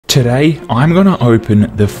Today, I'm gonna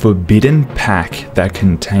open the forbidden pack that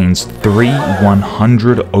contains 3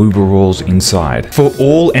 100 overalls inside. For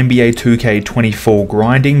all NBA 2K24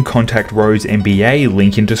 grinding, contact Rose NBA,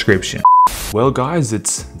 link in description. Well guys,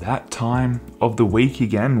 it's that time of the week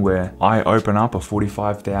again where I open up a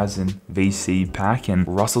 45,000 VC pack and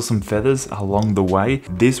rustle some feathers along the way.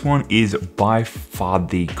 This one is by far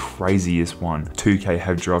the craziest one 2K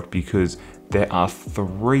have dropped because there are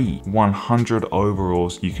 3 100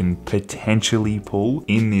 overalls you can potentially pull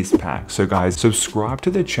in this pack. So guys, subscribe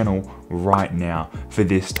to the channel right now for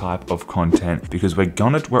this type of content because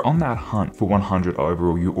we're on that hunt for 100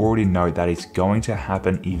 overall. You already know that it's going to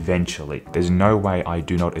happen eventually. There's no way I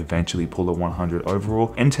do not eventually pull a 100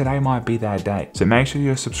 overall, and today might be that day. So make sure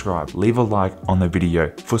you're subscribed, leave a like on the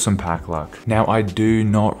video for some pack luck. Now I do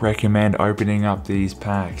not recommend opening up these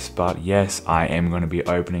packs, but yes, I am going to be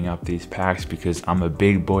opening up these packs because I'm a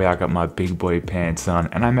big boy. I got my big boy pants on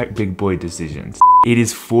and I make big boy decisions. It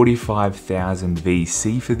is 45,000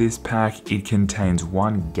 VC for this pack. It contains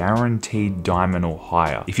 1 guaranteed diamond or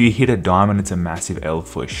higher. If you hit a diamond, it's a massive L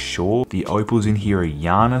for sure. The opals in here are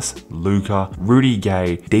Giannis, Luka, Rudy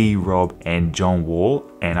Gay, D-Rob, and John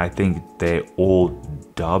Wall. And I think they're all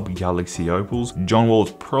dub Galaxy opals. John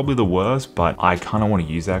Wall's probably the worst, but I kind of want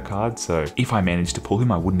to use that card. So if I manage to pull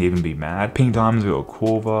him, I wouldn't even be mad. Pink diamonds, we got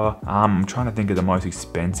Corva. I'm trying to think of the most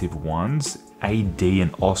expensive ones. AD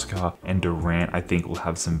and Oscar and Durant I think will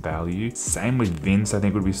have some value. Same with Vince, I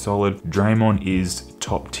think would be solid. Draymond is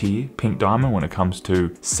top tier pink diamond when it comes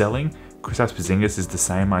to selling. Kristaps Porzingis is the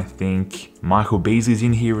same, I think. Michael Beasley's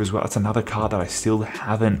in here as well. That's another card that I still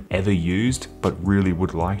haven't ever used, but really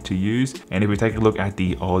would like to use. And if we take a look at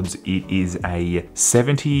the odds, it is a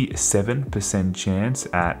 77% chance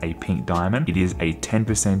at a pink diamond. It is a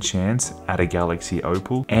 10% chance at a Galaxy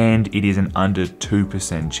opal, and it is an under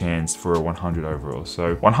 2% chance for a 100 overall.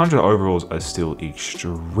 So 100 overalls are still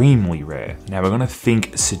extremely rare. Now we're gonna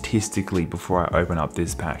think statistically before I open up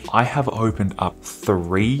this pack. I have opened up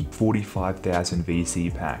 3 45,000 VC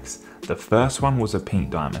packs. The first one was a pink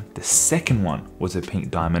diamond. The second one was a pink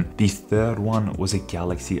diamond. The third one was a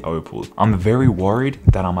Galaxy opal. I'm very worried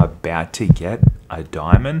that I'm about to get a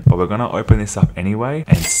diamond, but we're gonna open this up anyway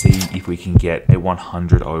and see if we can get a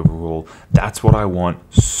 100 overall. That's what I want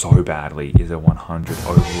so badly, is a 100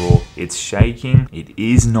 overall. It's shaking. It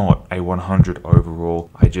is not a 100 overall.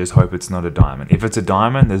 I just hope it's not a diamond. If it's a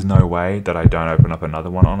diamond, there's no way that I don't open up another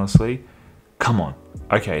one, honestly. Come on.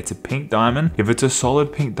 Okay, it's a pink diamond. If it's a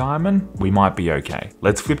solid pink diamond, we might be okay.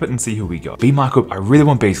 Let's flip it and see who we got. B Michael, I really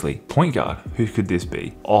want Beasley. Point guard, who could this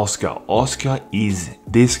be? Oscar.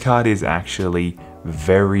 This card is actually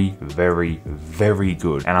very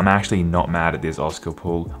good, and I'm actually not mad at this Oscar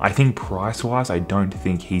pull. I think price wise I don't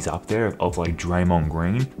think he's up there of like Draymond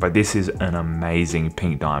Green, but this is an amazing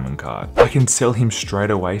pink diamond card. I can sell him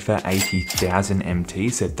straight away for 80,000 MT,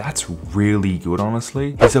 so that's really good,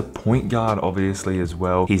 honestly. He's a point guard obviously as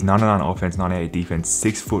well. He's 99 offense, 98 defense,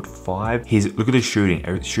 6'5". Look at his shooting.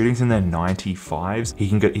 Shooting's in the 95s.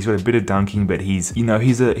 He's got a bit of dunking, but he's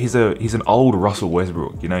an old Russell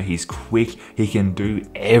Westbrook. You know, he's quick. He can do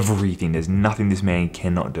everything. There's nothing this man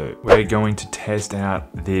cannot do. We're going to test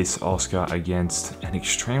out this Oscar against an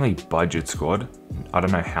extremely budget squad. I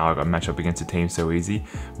don't know how I got matched up against a team so easy,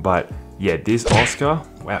 but yeah, this Oscar,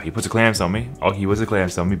 wow, he puts a clamps on me. Oh, he was a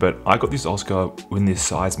clamps on me, but I got this Oscar when this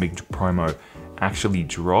seismic promo actually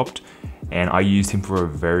dropped, and I used him for a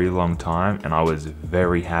very long time, and I was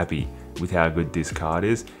very happy with how good this card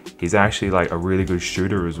is. He's actually like a really good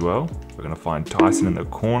shooter as well. We're gonna find Tyson in the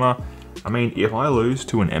corner. I mean, if I lose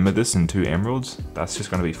to an Amethyst and 2 Emeralds, that's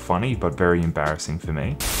just going to be funny, but very embarrassing for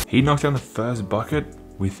me. He knocked down the first bucket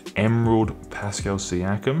with Emerald Pascal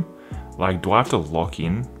Siakam. Like, do I have to lock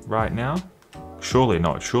in right now? Surely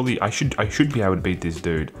not. Surely I should be able to beat this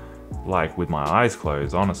dude, like, with my eyes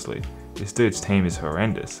closed, honestly. This dude's team is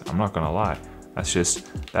horrendous. I'm not going to lie. That's just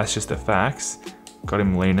the facts. Got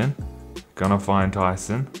him leaning. Gonna find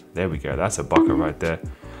Tyson. There we go. That's a bucket right there.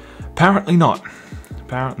 Apparently not.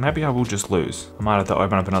 Maybe I will just lose. I might have to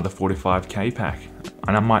open up another 45k pack.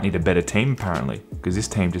 And I might need a better team apparently, because this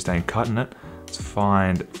team just ain't cutting it. Let's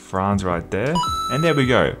find Franz right there. And there we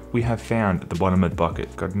go. We have found the bottom of the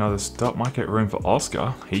bucket. Got another stop. Might get room for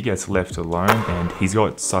Oscar. He gets left alone, and he's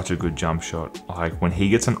got such a good jump shot. Like, when he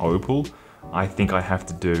gets an opal, I think I have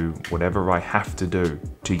to do whatever I have to do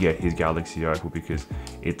to get his Galaxy opal, because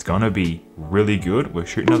it's gonna be really good. We're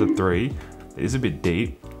shooting another 3. It is a bit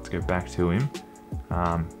deep. Let's go back to him.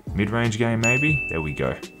 Mid-range game maybe. There we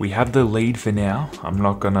go. We have the lead for now. I'm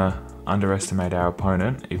not gonna underestimate our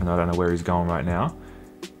opponent, even though I don't know where he's going right now.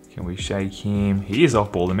 Can we shake him? He is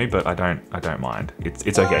off-balling me, but I don't mind.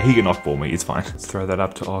 It's okay. He can off-ball me. It's fine. Let's throw that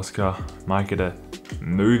up to Oscar. Might get a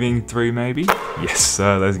moving three, maybe. Yes,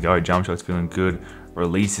 sir. Let's go. Jump shot's feeling good.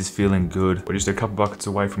 Release is feeling good. We're just a couple buckets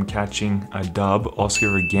away from catching a dub.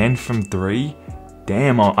 Oscar again from 3.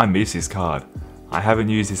 Damn, I miss his card. I haven't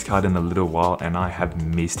used this card in a little while, and I have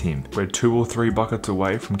missed him. We're 2 or 3 buckets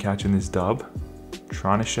away from catching this dub.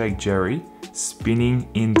 Trying to shake Jerry. Spinning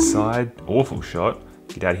inside. Awful shot.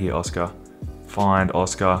 Get out of here, Oscar. Find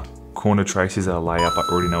Oscar. Corner traces a layup. I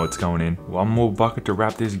already know it's going in. 1 more bucket to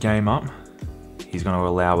wrap this game up. He's going to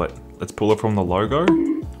allow it. Let's pull it from the logo.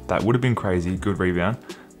 That would have been crazy. Good rebound.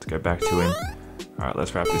 Let's go back to him. All right,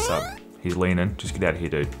 let's wrap this up. He's leaning. Just get out of here,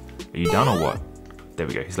 dude. Are you done or what? There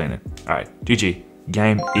we go. He's leaning. All right, GG.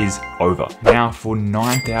 Game is over. Now for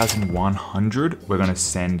 9,100, we're gonna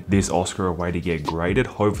send this Oscar away to get graded,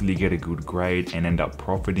 hopefully get a good grade and end up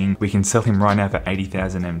profiting. We can sell him right now for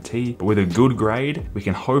 80,000 MT, but with a good grade, we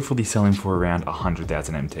can hopefully sell him for around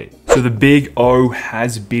 100,000 MT. So the big O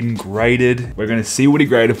has been graded. We're gonna see what he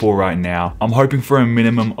graded for right now. I'm hoping for a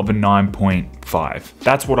minimum of a 9.5.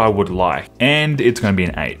 That's what I would like. And it's gonna be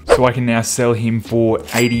an 8. So I can now sell him for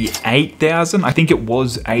 88,000. I think it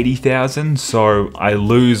was 80,000. So I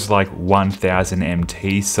lose like 1,000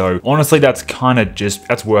 MT. So honestly, that's kind of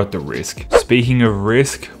that's worth the risk. Speaking of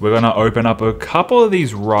risk, we're gonna open up a couple of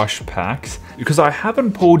these rush packs because I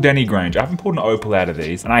haven't pulled Danny Granger. I haven't pulled an opal out of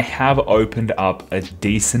these, and I have opened up a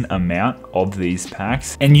decent amount of these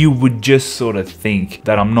packs. And you would just sort of think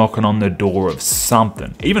that I'm knocking on the door of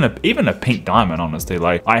something, even a pink diamond. Honestly,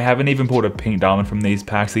 like I haven't even pulled a pink diamond from these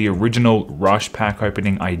packs. The original rush pack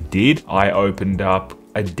opening I opened up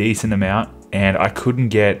a decent amount, and I couldn't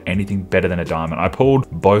get anything better than a diamond. I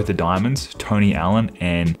pulled both the diamonds, Tony Allen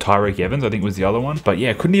and Tyreek Evans, I think was the other one. But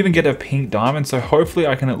yeah, couldn't even get a pink diamond, so hopefully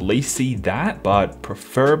I can at least see that, but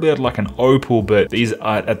preferably I'd like an opal, but these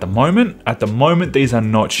are, at the moment, these are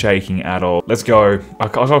not shaking at all. Let's go. I'll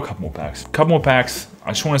go a couple more packs. I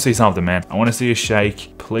just want to see something, man. I want to see a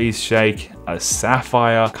shake. Please shake. A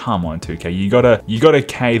sapphire. Come on, 2K. You gotta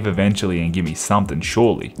cave eventually and give me something,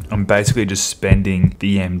 surely. I'm basically just spending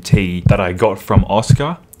the MT that I got from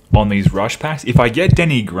Oscar on these rush packs. If I get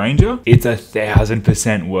Danny Granger, it's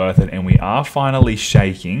 1,000% worth it, and we are finally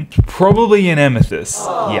shaking. Probably an amethyst.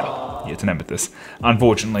 Yeah, it's an amethyst.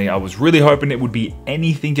 Unfortunately, I was really hoping it would be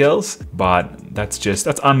anything else, but that's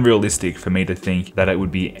unrealistic for me to think that it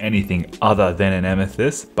would be anything other than an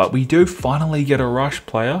amethyst. But we do finally get a rush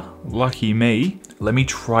player. Lucky me. Let me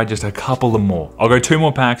try just a couple of more. I'll go 2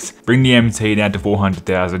 more packs, bring the MT down to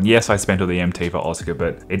 400,000. Yes, I spent all the MT for Oscar,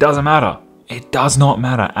 but it doesn't matter. It does not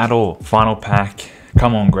matter at all. Final pack.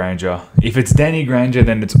 Come on, Granger. If it's Danny Granger,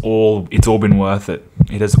 then it's all been worth it.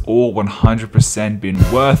 It has all 100% been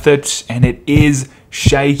worth it, and it is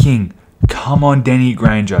shaking. Come on, Danny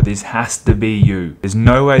Granger. This has to be you. There's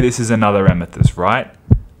no way this is another amethyst, right?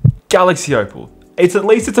 Galaxy Opal. At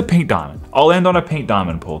least it's a pink diamond. I'll end on a pink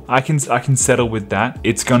diamond pull. I can settle with that.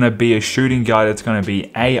 It's gonna be a shooting guard. It's gonna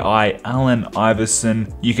be AI Allen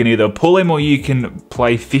Iverson. You can either pull him or you can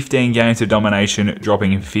play 15 games of domination,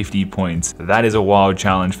 dropping 50 points. That is a wild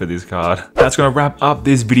challenge for this card. That's gonna wrap up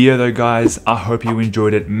this video though, guys. I hope you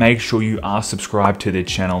enjoyed it. Make sure you are subscribed to the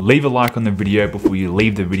channel. Leave a like on the video before you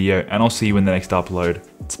leave the video, and I'll see you in the next upload.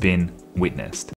 It's been witnessed.